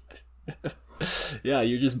 Right. Yeah,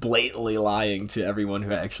 you're just blatantly lying to everyone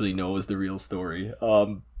who actually knows the real story.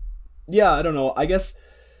 Yeah, I don't know. I guess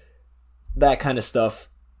that kind of stuff,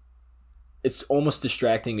 it's almost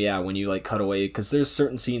distracting, yeah, when you, like, cut away. Because there's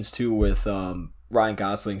certain scenes, too, with Ryan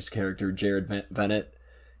Gosling's character, Jared Bennett.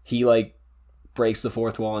 He, like, breaks the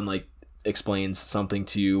fourth wall and, like, explains something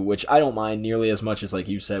to you, which I don't mind nearly as much as, like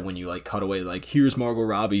you said, when you, like, cut away, like, here's Margot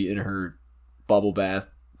Robbie in her bubble bath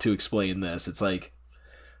to explain this. It's like,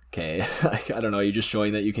 okay, I don't know, you're just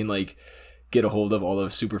showing that you can, like, get a hold of all the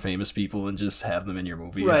super famous people and just have them in your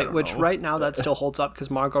movie. Right, which right now that still holds up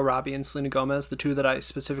because Margot Robbie and Selena Gomez, the two that I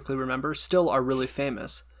specifically remember, still are really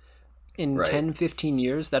famous. In 10, 15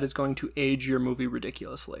 years, that is going to age your movie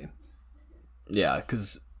ridiculously. Yeah,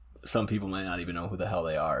 because some people might not even know who the hell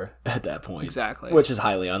they are at that point. Exactly. Which is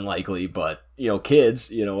highly unlikely, but,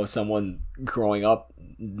 kids, if someone growing up,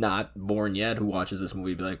 not born yet, who watches this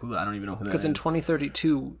movie, be like, I don't even know who that is. Because in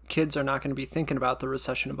 2032, kids are not going to be thinking about the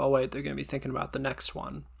recession of 2008, they're going to be thinking about the next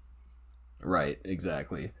one. Right,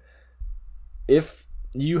 exactly. If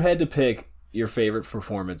you had to pick your favorite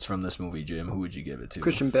performance from this movie, Jim, who would you give it to?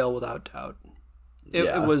 Christian Bale, without doubt.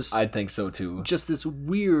 It was I think so too. Just this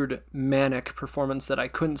weird manic performance that I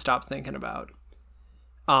couldn't stop thinking about.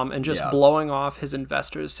 And just blowing off his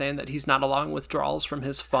investors, saying that he's not allowing withdrawals from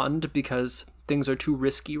his fund because things are too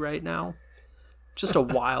risky right now. Just a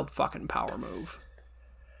wild fucking power move.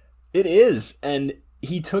 It is. And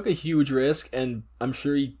he took a huge risk, and I'm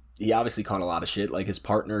sure he obviously caught a lot of shit. Like, his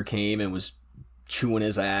partner came and was chewing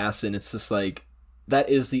his ass, and it's just like, that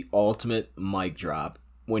is the ultimate mic drop.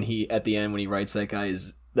 When he, at the end, when he writes that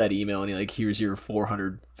that email, and he like, here's your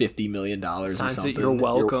 $450 million or something. It, you're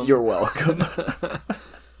welcome. You're welcome.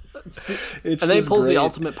 And then he pulls the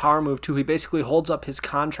ultimate power move too. He basically holds up his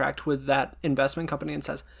contract with that investment company and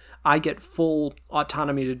says, I get full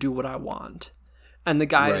autonomy to do what I want. And the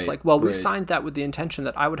guy is like, well, we signed that with the intention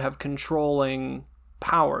that I would have controlling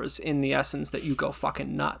powers in the essence that you go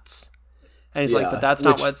fucking nuts. And he's like, but that's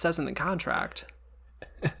not what it says in the contract.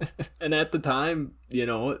 And at the time,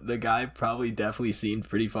 the guy probably definitely seemed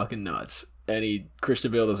pretty fucking nuts. And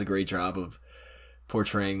Christian Bale does a great job of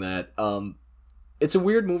portraying that. It's a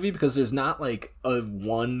weird movie because there's not like a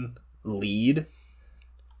one lead,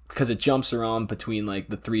 because it jumps around between like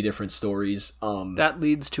the three different stories. That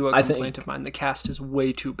leads to a complaint of mine. The cast is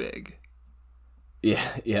way too big.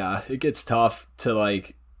 Yeah, it gets tough to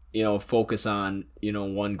like, focus on,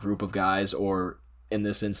 one group of guys, or in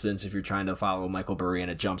this instance, if you're trying to follow Michael Burry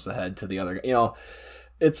and it jumps ahead to the other,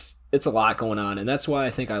 it's a lot going on. And that's why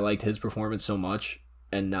I think I liked his performance so much,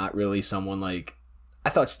 and not really someone like, I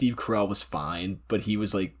thought Steve Carell was fine, but he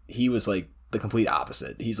was like the complete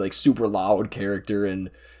opposite. He's like super loud character and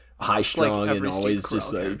high strung, like, and always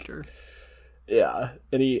just like character. Yeah.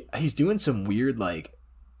 And he's doing some weird, like,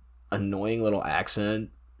 annoying little accent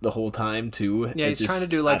the whole time too. Yeah, he's trying to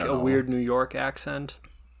do like a weird New York accent.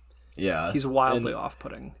 Yeah. He's wildly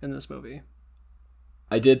off-putting in this movie.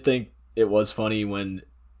 I did think it was funny when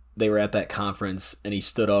they were at that conference and he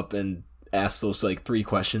stood up and asked those like 3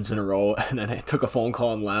 questions in a row, and then it took a phone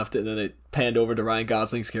call and left, and then it panned over to Ryan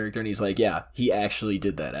Gosling's character, and he's like, yeah, he actually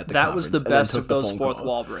did that at the conference. That was the best of those fourth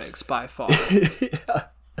wall breaks by far. Yeah,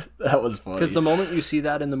 that was funny. Because the moment you see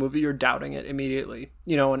that in the movie, you're doubting it immediately.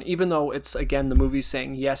 And even though it's, again, the movie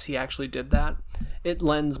saying, yes, he actually did that, it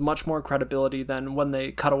lends much more credibility than when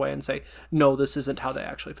they cut away and say, no, this isn't how they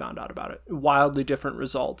actually found out about it. Wildly different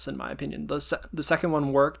results, in my opinion. The second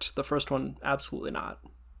one worked. The first one, absolutely not.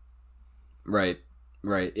 Right.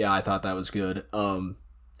 Yeah, I thought that was good.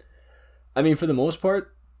 I mean, for the most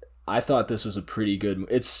part, I thought this was a pretty good.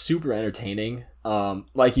 It's super entertaining.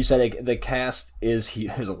 Like you said, the cast there's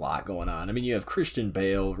a lot going on. I mean, you have Christian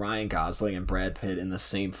Bale, Ryan Gosling, and Brad Pitt in the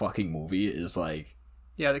same fucking movie. Is like,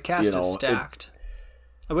 yeah, the cast is stacked.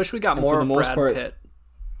 I wish we got more of Brad Pitt.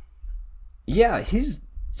 Yeah, his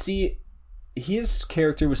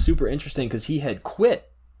character was super interesting because he had quit,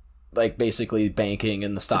 like, basically banking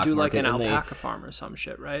in the stock market. To do like an alpaca farm or some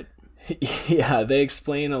shit, right? Yeah, they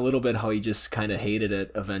explain a little bit how he just kind of hated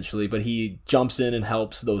it eventually, but he jumps in and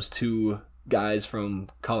helps those 2 guys from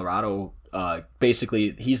Colorado.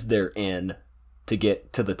 Basically, he's their in to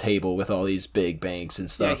get to the table with all these big banks and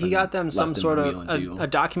stuff. Yeah, he got them some sort of a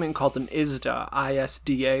document called an ISDA,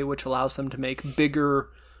 ISDA, which allows them to make bigger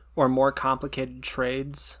or more complicated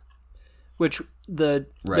trades. Which the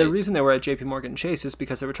reason they were at JP Morgan Chase is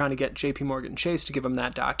because they were trying to get JP Morgan Chase to give them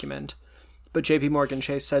that document. But JP Morgan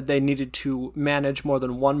Chase said they needed to manage more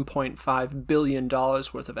than $1.5 billion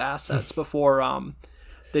worth of assets before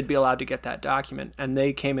they'd be allowed to get that document. And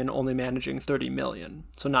they came in only managing $30 million.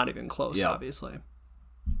 So not even close, obviously.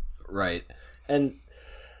 Right. And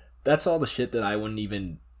that's all the shit that I wouldn't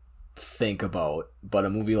even think about. But a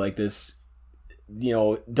movie like this,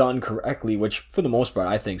 done correctly, which for the most part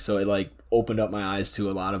I think so, it like opened up my eyes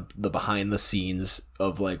to a lot of the behind the scenes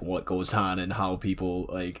of like what goes on and how people,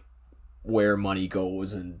 like, where money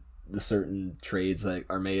goes and the certain trades that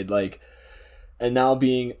are made. Like, and now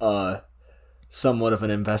being somewhat of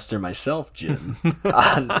an investor myself, Jim,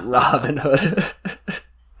 on Robinhood,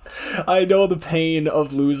 I know the pain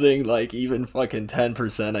of losing like even fucking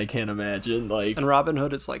 10%. I can't imagine. Like, and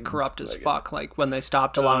Robinhood is like corrupt as fuck. Like when they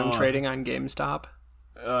stopped allowing trading on GameStop.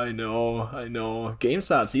 I know.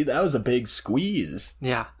 GameStop, see, that was a big squeeze.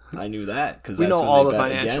 Yeah. I knew that because we know all the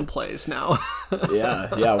financial plays now.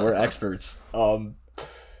 yeah, we're experts.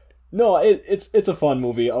 No, it's a fun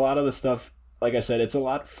movie. A lot of the stuff, like I said, it's a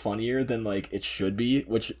lot funnier than like it should be,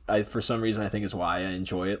 which I for some reason I think is why I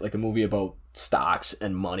enjoy it. Like a movie about stocks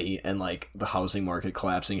and money and like the housing market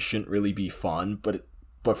collapsing shouldn't really be fun, but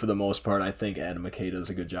for the most part, I think Adam McKay does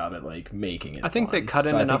a good job at like making it. I think fun. they cut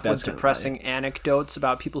in enough with depressing anecdotes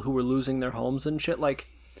about people who were losing their homes and shit. Like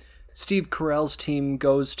Steve Carell's team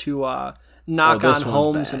goes to knock on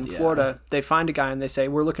homes in Florida. Yeah. They find a guy and they say,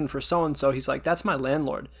 "We're looking for so and so." He's like, "That's my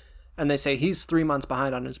landlord," and they say he's 3 months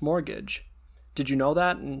behind on his mortgage. Did you know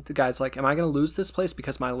that? And the guy's like, "Am I going to lose this place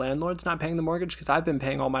because my landlord's not paying the mortgage? Because I've been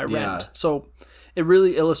paying all my rent." Yeah. So it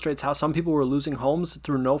really illustrates how some people were losing homes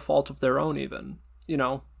through no fault of their own, even. You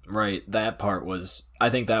know. Right. That part was. I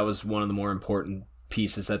think that was one of the more important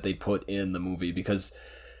pieces that they put in the movie because.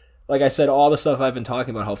 Like I said, all the stuff I've been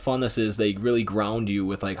talking about, how fun this is, they really ground you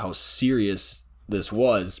with like how serious this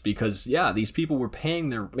was because yeah, these people were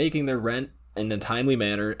making their rent in a timely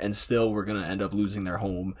manner and still were going to end up losing their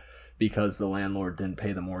home because the landlord didn't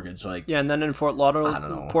pay the mortgage. Like yeah, and then in Fort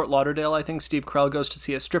Lauderdale, I think Steve Carell goes to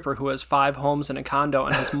see a stripper who has 5 homes and a condo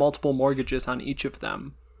and has multiple mortgages on each of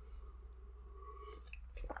them.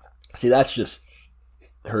 See, that's just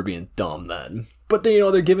her being dumb then. But then,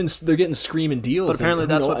 they're getting screaming deals. But apparently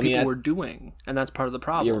that's what people were doing, and that's part of the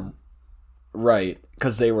problem. Right,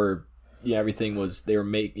 because they were, everything was, they were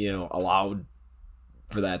allowed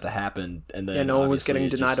for that to happen, and then no one was getting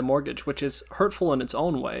denied a mortgage, which is hurtful in its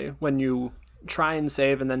own way when you try and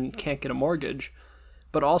save and then can't get a mortgage.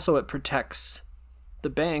 But also it protects the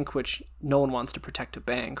bank, which no one wants to protect a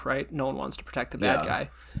bank, right? No one wants to protect the bad guy.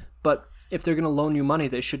 But if they're going to loan you money,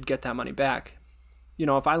 they should get that money back.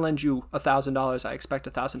 If I lend you $1,000, I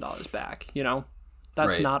expect $1,000 back.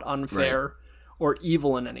 That's not unfair or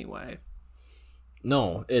evil in any way.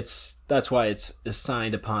 No, that's why it's a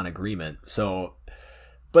signed upon agreement. So,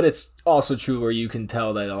 but it's also true where you can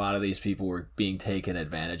tell that a lot of these people were being taken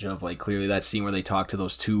advantage of. Like clearly that scene where they talk to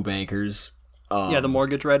those 2 bankers. The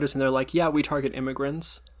mortgage writers, and they're like, "Yeah, we target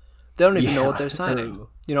immigrants." They don't even know what they're signing.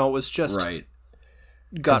 It was just right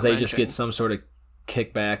because they just get some sort of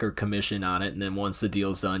kickback or commission on it, and then once the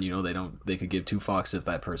deal's done, they could give 2 fucks if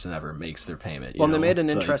that person ever makes their payment. Well, and they made an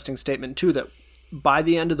interesting statement too that by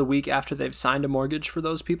the end of the week after they've signed a mortgage for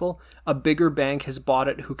those people, a bigger bank has bought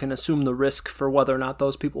it who can assume the risk for whether or not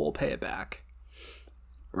those people will pay it back.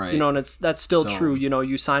 Right. And that's still true.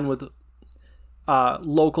 You sign with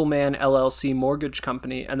Local Man LLC mortgage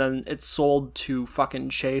company, and then it's sold to fucking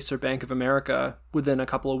Chase or Bank of America within a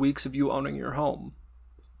couple of weeks of you owning your home.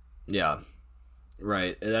 Yeah.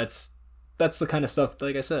 Right. That's the kind of stuff,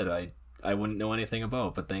 like I said, I wouldn't know anything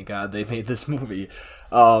about, but thank God they made this movie.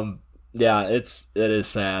 Yeah, it is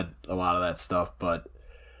sad, a lot of that stuff, but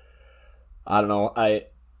I don't know.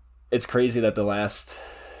 It's crazy that the last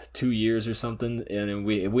 2 years or something, and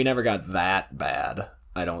we never got that bad,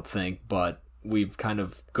 I don't think, but we've kind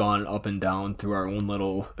of gone up and down through our own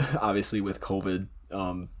little, obviously with COVID.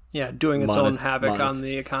 Doing its own havoc on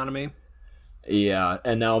the economy. Yeah,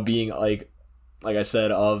 and now being like I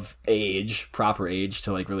said, of proper age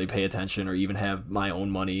to like really pay attention or even have my own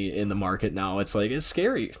money in the market now. It's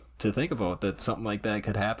scary to think about that something like that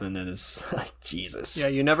could happen, and it's like, Jesus. Yeah,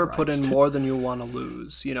 you never put in more than you want to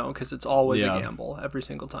lose, because it's always a gamble every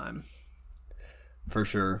single time. For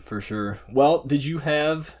sure. Well, did you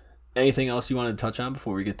have anything else you wanted to touch on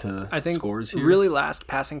before we get to scores here? Really last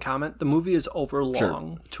passing comment, the movie is over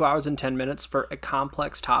long, 2 hours and 10 minutes for a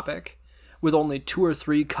complex topic. With only 2 or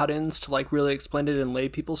 3 cut-ins to really explain it in lay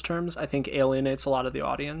people's terms, I think alienates a lot of the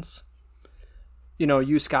audience.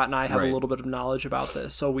 You, Scott, and I have a little bit of knowledge about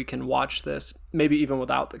this, so we can watch this, maybe even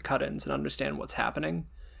without the cut-ins, and understand what's happening.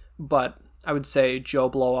 But I would say Joe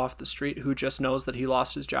Blow off the street, who just knows that he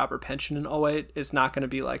lost his job or pension in 2008, is not going to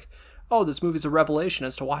be like, oh, this movie's a revelation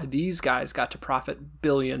as to why these guys got to profit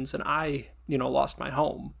billions and I, lost my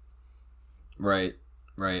home. Right.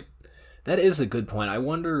 That is a good point. I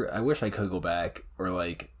wish I could go back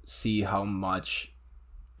or see how much,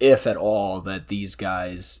 if at all, that these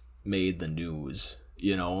guys made the news,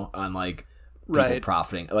 on people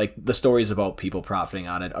profiting. The stories about people profiting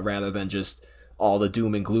on it rather than just all the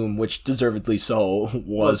doom and gloom, which deservedly so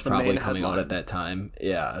was probably coming out at that time.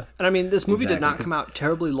 Yeah. And I mean, this movie did not come out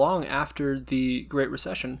terribly long after the Great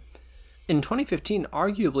Recession. in 2015,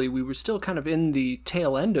 arguably, we were still kind of in the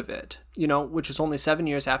tail end of it, which is only 7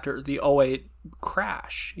 years after the '08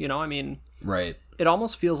 crash. I mean, right. It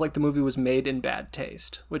almost feels like the movie was made in bad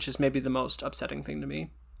taste, which is maybe the most upsetting thing to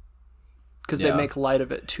me. Because they make light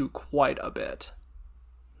of it too quite a bit.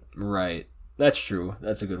 Right. That's true.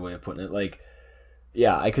 That's a good way of putting it. Like,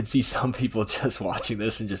 yeah, I could see some people just watching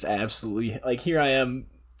this and just absolutely, like, here I am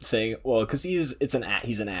saying, well, because he's an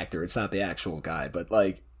actor. It's not the actual guy. But,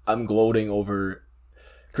 like, I'm gloating over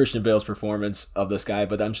Christian Bale's performance of this guy,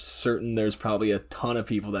 but I'm certain there's probably a ton of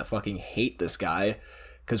people that fucking hate this guy.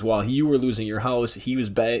 Because while you were losing your house, he was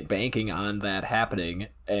banking on that happening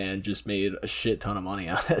and just made a shit ton of money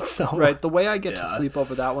on it. So right, the way I get to sleep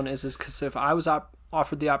over that one is because if I was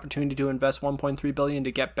offered the opportunity to invest $1.3 billion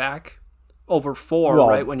to get back over $4 billion,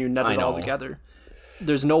 right, when you net it all together,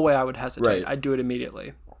 there's no way I would hesitate. Right. I'd do it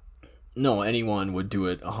immediately. No, anyone would do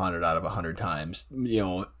it 100 out of 100 times.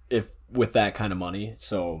 If with that kind of money.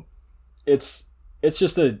 So it's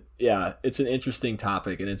just it's an interesting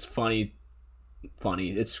topic, and it's funny.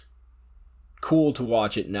 It's cool to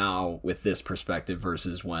watch it now with this perspective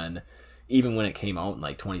versus even when it came out in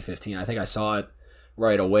like 2015. I think I saw it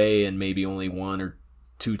right away and maybe only 1 or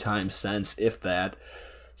 2 times since, if that.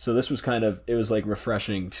 So this was it was like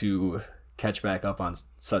refreshing to catch back up on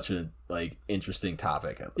such a like interesting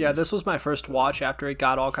topic. Yeah, this was my first watch after it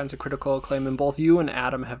got all kinds of critical acclaim, and both you and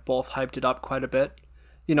Adam have both hyped it up quite a bit.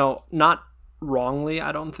 Not wrongly,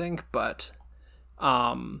 I don't think, but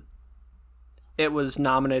it was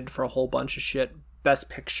nominated for a whole bunch of shit. Best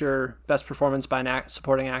Picture, Best Performance by an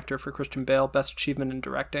Supporting Actor for Christian Bale, Best Achievement in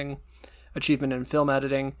Directing, Achievement in Film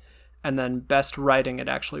Editing, and then Best Writing it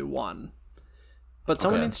actually won. But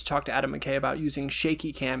someone needs to talk to Adam McKay about using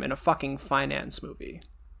shaky cam in a fucking finance movie.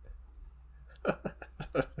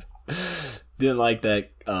 Didn't like that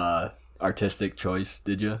artistic choice,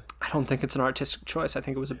 did you? I don't think it's an artistic choice. I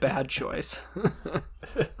think it was a bad choice.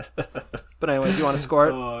 But anyways, you want to score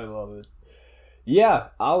it? Oh, I love it. Yeah,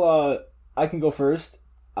 I can go first.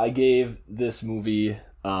 I gave this movie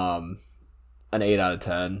an 8 out of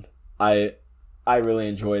 10. I really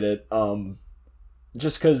enjoyed it.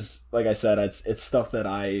 Just because, like I said, it's stuff that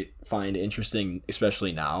I find interesting,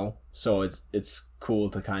 especially now. So it's cool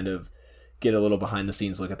to kind of get a little behind the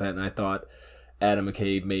scenes look at that. And I thought Adam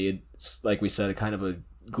McKay made, like we said, a kind of a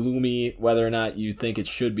gloomy, whether or not you think it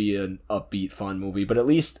should be an upbeat, fun movie, but at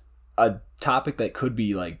least a topic that could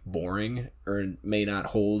be like boring or may not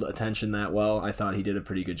hold attention that well. I thought he did a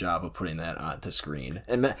pretty good job of putting that onto screen,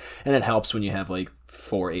 and it helps when you have like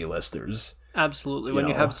 4 A-listers. Absolutely, when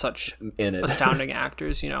you have such astounding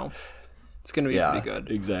actors, it's going to be pretty good.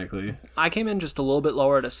 Exactly. I came in just a little bit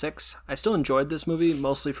lower at a 6. I still enjoyed this movie,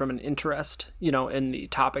 mostly from an interest, in the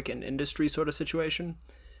topic and industry sort of situation.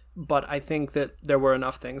 But I think that there were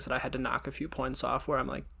enough things that I had to knock a few points off where I'm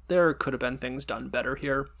like, there could have been things done better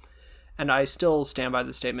here. And I still stand by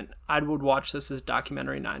the statement, I would watch this as a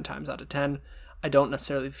documentary 9 times out of 10. I don't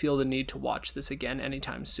necessarily feel the need to watch this again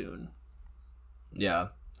anytime soon. Yeah,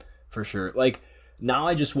 for sure. Like, now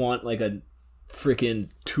I just want like a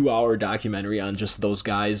freaking 2-hour documentary on just those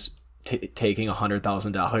guys taking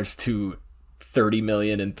 $100,000 to $30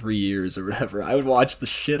 million in 3 years or whatever. I would watch the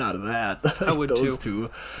shit out of that. I would those too.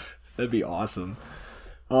 2. That'd be awesome.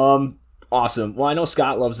 Awesome. Well, I know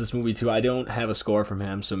Scott loves this movie too. I don't have a score from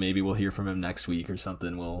him, so maybe we'll hear from him next week or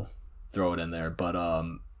something. We'll throw it in there. But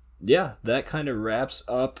yeah, that kind of wraps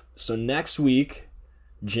up. So next week,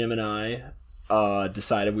 Jim and I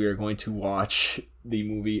decided we were going to watch the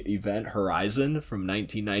movie Event Horizon from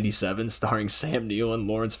 1997, starring Sam Neill and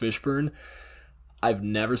Lawrence Fishburne. I've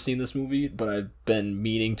never seen this movie, but I've been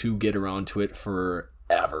meaning to get around to it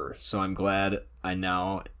forever. So I'm glad I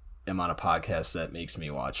now am on a podcast that makes me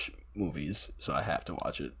watch movies, so I have to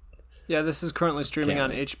watch it. Yeah, this is currently streaming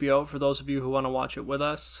on HBO for those of you who want to watch it with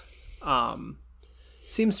us.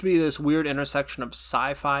 Seems to be this weird intersection of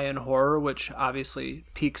sci-fi and horror, which obviously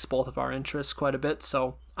piques both of our interests quite a bit,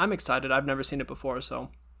 so I'm excited. I've never seen it before,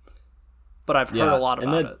 but I've heard a lot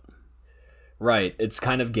about it. Right, it's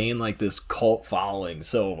kind of gained like this cult following,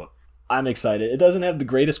 so I'm excited. It doesn't have the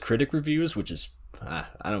greatest critic reviews, which is I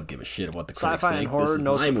don't give a shit what the critics think. Sci-fi and horror,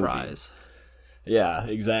 no surprise. Movie. Yeah,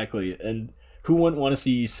 exactly. And who wouldn't want to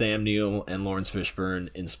see Sam Neill and Lawrence Fishburne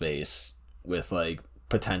in space with like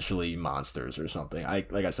potentially monsters or something?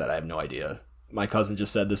 Like I said, I have no idea. My cousin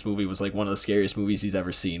just said this movie was like one of the scariest movies he's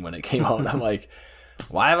ever seen when it came out. And I'm like,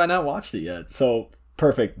 why have I not watched it yet? So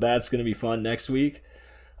perfect. That's gonna be fun next week.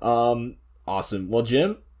 Awesome. Well,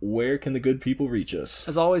 Jim, where can the good people reach us?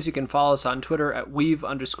 As always, you can follow us on Twitter at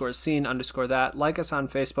weave_seen_that. Like us on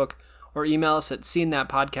Facebook, or email us at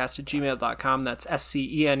seenthatpodcast@gmail.com. That's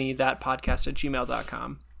SCENE,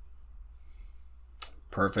 thatpodcast@gmail.com.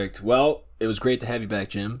 Perfect. Well, it was great to have you back,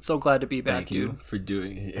 Jim. So glad to be back, Thank you dude.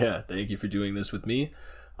 thank you for doing this with me.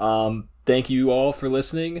 Thank you all for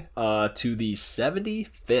listening to the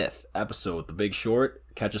 75th episode, The Big Short.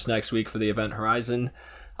 Catch us next week for the Event Horizon.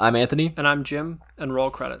 I'm Anthony. And I'm Jim, and roll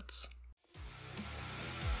credits.